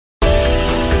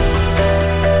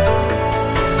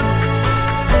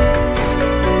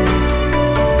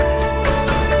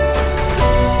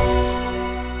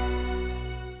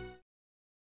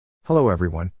Hello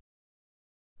everyone.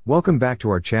 Welcome back to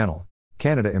our channel,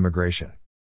 Canada Immigration.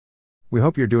 We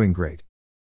hope you're doing great.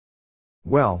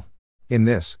 Well, in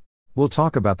this, we'll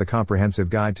talk about the comprehensive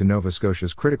guide to Nova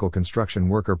Scotia's Critical Construction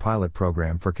Worker Pilot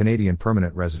Program for Canadian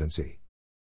Permanent Residency.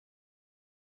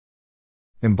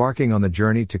 Embarking on the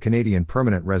journey to Canadian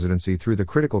permanent residency through the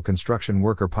Critical Construction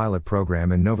Worker Pilot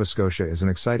Program in Nova Scotia is an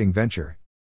exciting venture.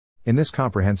 In this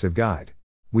comprehensive guide,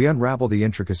 we unravel the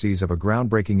intricacies of a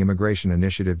groundbreaking immigration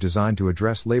initiative designed to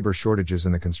address labor shortages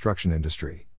in the construction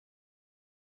industry.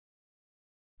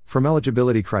 From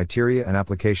eligibility criteria and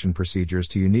application procedures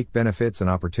to unique benefits and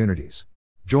opportunities,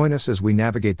 join us as we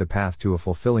navigate the path to a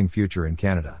fulfilling future in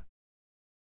Canada.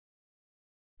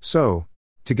 So,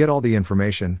 to get all the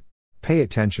information, pay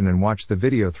attention and watch the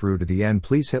video through to the end.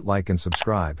 Please hit like and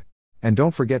subscribe, and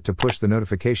don't forget to push the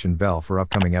notification bell for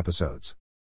upcoming episodes.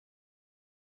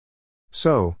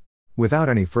 So, without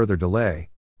any further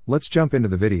delay, let's jump into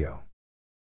the video.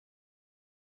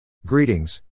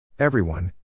 Greetings,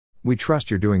 everyone. We trust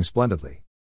you're doing splendidly.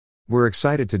 We're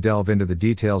excited to delve into the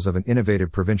details of an innovative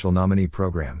provincial nominee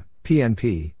program,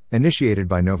 PNP, initiated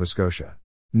by Nova Scotia,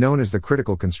 known as the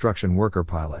Critical Construction Worker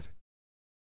Pilot.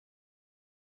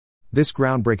 This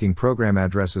groundbreaking program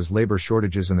addresses labor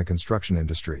shortages in the construction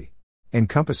industry,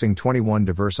 encompassing 21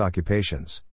 diverse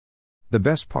occupations. The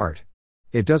best part?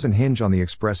 It doesn't hinge on the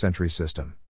express entry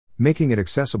system, making it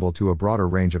accessible to a broader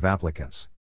range of applicants.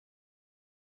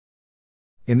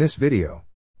 In this video,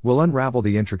 we'll unravel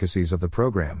the intricacies of the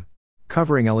program,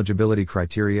 covering eligibility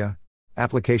criteria,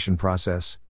 application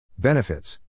process,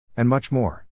 benefits, and much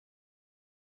more.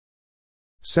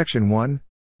 Section 1,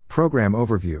 Program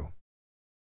Overview.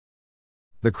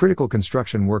 The Critical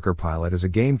Construction Worker Pilot is a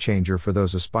game changer for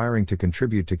those aspiring to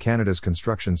contribute to Canada's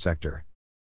construction sector.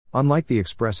 Unlike the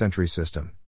express entry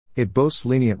system, it boasts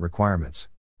lenient requirements,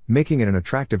 making it an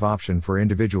attractive option for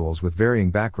individuals with varying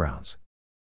backgrounds.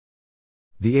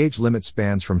 The age limit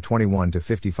spans from 21 to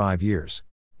 55 years,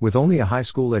 with only a high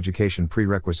school education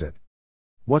prerequisite.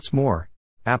 What's more,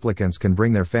 applicants can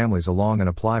bring their families along and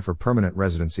apply for permanent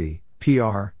residency,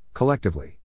 PR,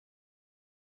 collectively.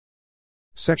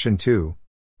 Section 2,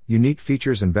 Unique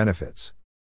Features and Benefits.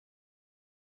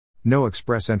 No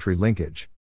express entry linkage.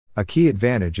 A key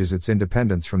advantage is its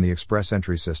independence from the express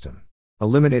entry system,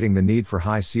 eliminating the need for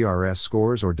high CRS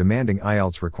scores or demanding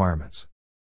IELTS requirements.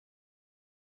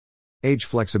 Age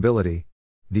flexibility.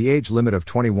 The age limit of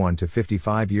 21 to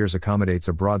 55 years accommodates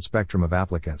a broad spectrum of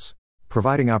applicants,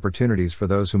 providing opportunities for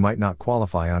those who might not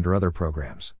qualify under other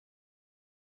programs.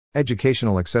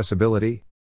 Educational accessibility.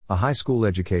 A high school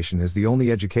education is the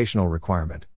only educational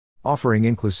requirement, offering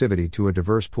inclusivity to a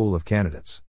diverse pool of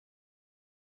candidates.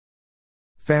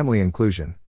 Family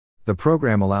inclusion. The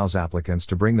program allows applicants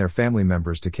to bring their family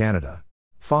members to Canada,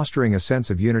 fostering a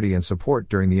sense of unity and support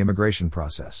during the immigration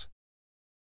process.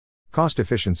 Cost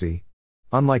efficiency.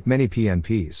 Unlike many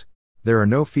PNPs, there are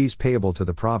no fees payable to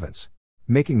the province,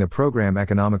 making the program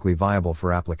economically viable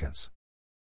for applicants.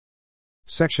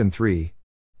 Section 3,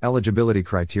 Eligibility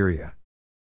criteria.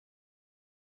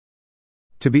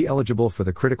 To be eligible for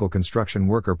the Critical Construction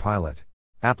Worker Pilot,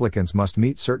 applicants must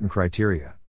meet certain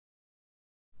criteria.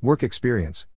 Work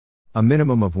experience. A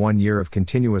minimum of 1 year of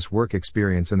continuous work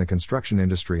experience in the construction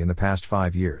industry in the past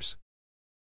 5 years.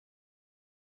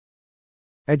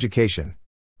 Education.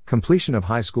 Completion of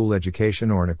high school education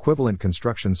or an equivalent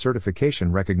construction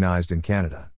certification recognized in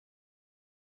Canada.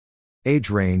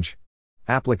 Age range.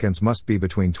 Applicants must be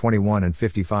between 21 and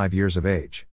 55 years of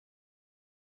age.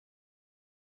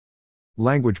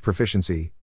 Language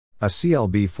proficiency. A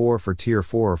CLB 4 for Tier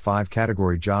 4 or 5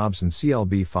 category jobs and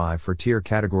CLB 5 for Tier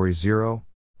categories 0,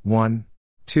 1,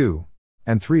 2,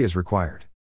 and 3 is required.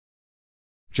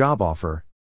 Job offer.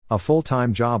 A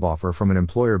full-time job offer from an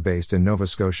employer based in Nova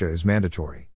Scotia is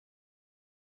mandatory.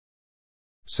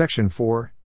 Section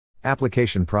 4,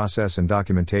 Application process and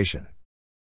documentation.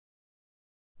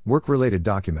 Work-related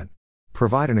document.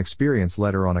 Provide an experience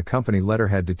letter on a company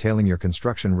letterhead detailing your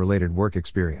construction-related work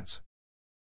experience.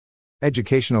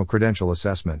 Educational Credential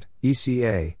Assessment,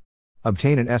 ECA.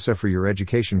 Obtain an ESSA for your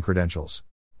education credentials,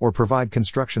 or provide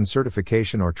construction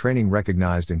certification or training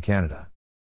recognized in Canada.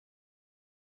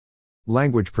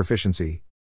 Language proficiency.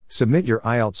 Submit your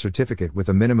IELTS certificate with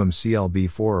a minimum CLB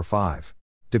 4 or 5,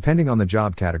 depending on the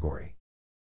job category.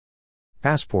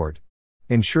 Passport.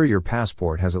 Ensure your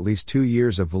passport has at least 2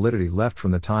 years of validity left from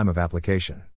the time of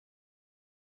application.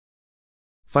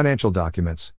 Financial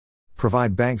documents.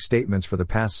 Provide bank statements for the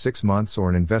past 6 months or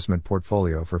an investment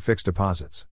portfolio for fixed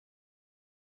deposits.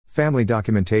 Family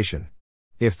documentation.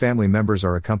 If family members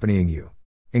are accompanying you,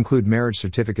 include marriage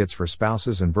certificates for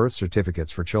spouses and birth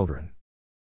certificates for children.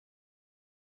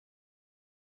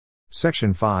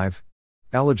 Section 5.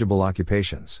 Eligible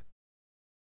occupations.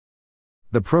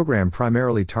 The program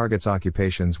primarily targets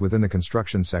occupations within the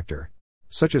construction sector,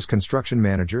 such as construction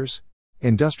managers,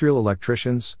 industrial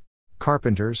electricians,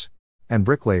 carpenters, and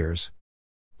bricklayers.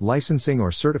 Licensing or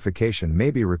certification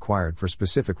may be required for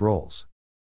specific roles.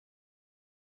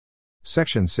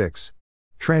 Section 6.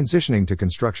 Transitioning to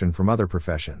construction from other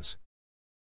professions.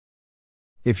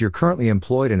 If you're currently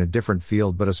employed in a different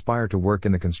field but aspire to work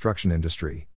in the construction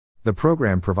industry, the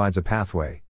program provides a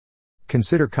pathway.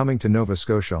 Consider coming to Nova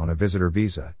Scotia on a visitor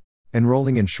visa,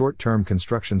 enrolling in short-term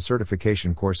construction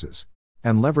certification courses,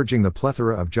 and leveraging the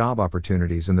plethora of job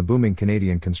opportunities in the booming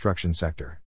Canadian construction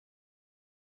sector.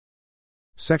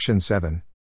 Section 7.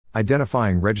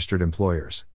 Identifying registered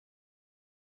employers.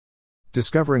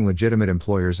 Discovering legitimate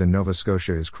employers in Nova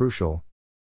Scotia is crucial.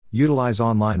 Utilize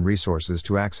online resources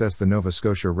to access the Nova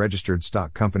Scotia Registered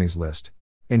Stock Companies list,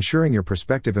 ensuring your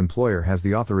prospective employer has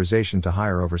the authorization to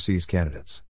hire overseas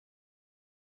candidates.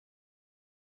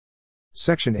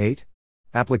 Section 8.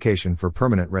 Application for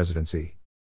permanent residency.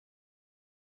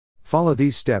 Follow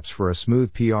these steps for a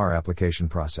smooth PR application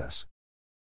process.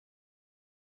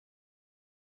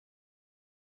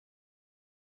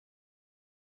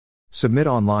 Submit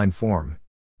online form.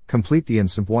 Complete the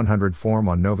INSIMP 100 form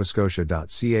on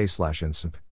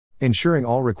novascotia.ca/INSIMP, ensuring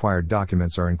all required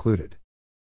documents are included.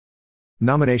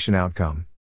 Nomination outcome.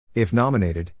 If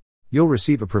nominated, you'll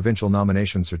receive a provincial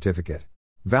nomination certificate,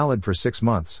 valid for 6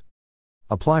 months.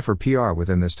 Apply for PR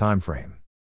within this time frame.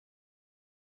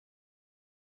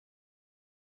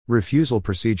 Refusal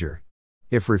procedure.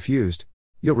 If refused,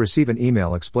 you'll receive an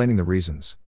email explaining the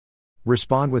reasons.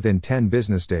 Respond within 10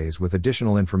 business days with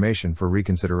additional information for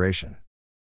reconsideration.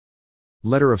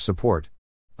 Letter of support.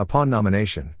 Upon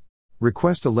nomination,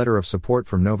 request a letter of support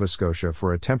from Nova Scotia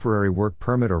for a temporary work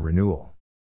permit or renewal.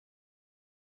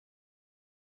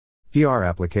 PR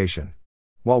application.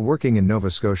 While working in Nova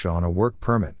Scotia on a work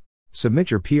permit,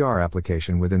 submit your PR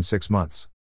application within 6 months.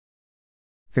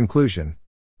 Conclusion.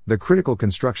 The Critical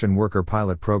Construction Worker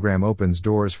Pilot Program opens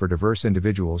doors for diverse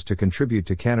individuals to contribute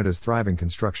to Canada's thriving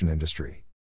construction industry.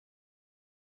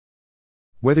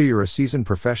 Whether you're a seasoned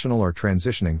professional or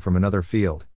transitioning from another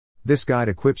field, this guide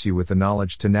equips you with the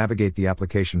knowledge to navigate the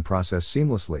application process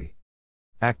seamlessly.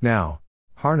 Act now,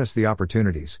 harness the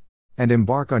opportunities, and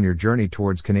embark on your journey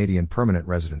towards Canadian permanent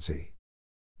residency.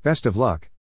 Best of luck.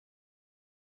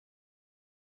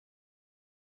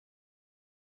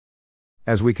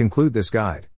 As we conclude this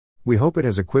guide, we hope it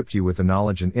has equipped you with the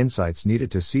knowledge and insights needed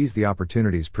to seize the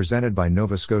opportunities presented by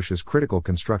Nova Scotia's Critical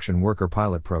Construction Worker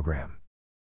Pilot Program.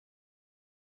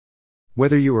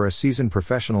 Whether you are a seasoned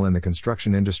professional in the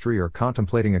construction industry or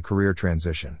contemplating a career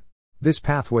transition, this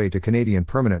pathway to Canadian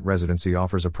permanent residency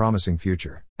offers a promising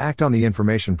future. Act on the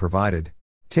information provided,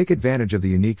 take advantage of the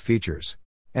unique features,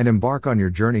 and embark on your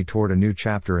journey toward a new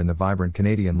chapter in the vibrant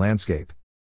Canadian landscape.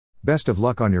 Best of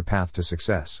luck on your path to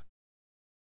success.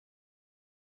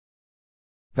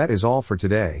 That is all for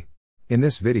today, in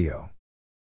this video.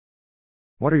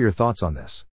 What are your thoughts on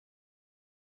this?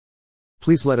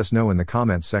 Please let us know in the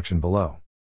comments section below.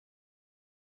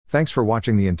 Thanks for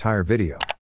watching the entire video.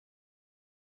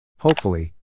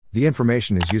 Hopefully, the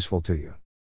information is useful to you.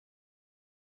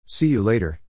 See you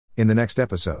later, in the next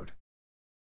episode.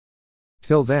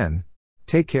 Till then,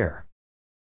 take care.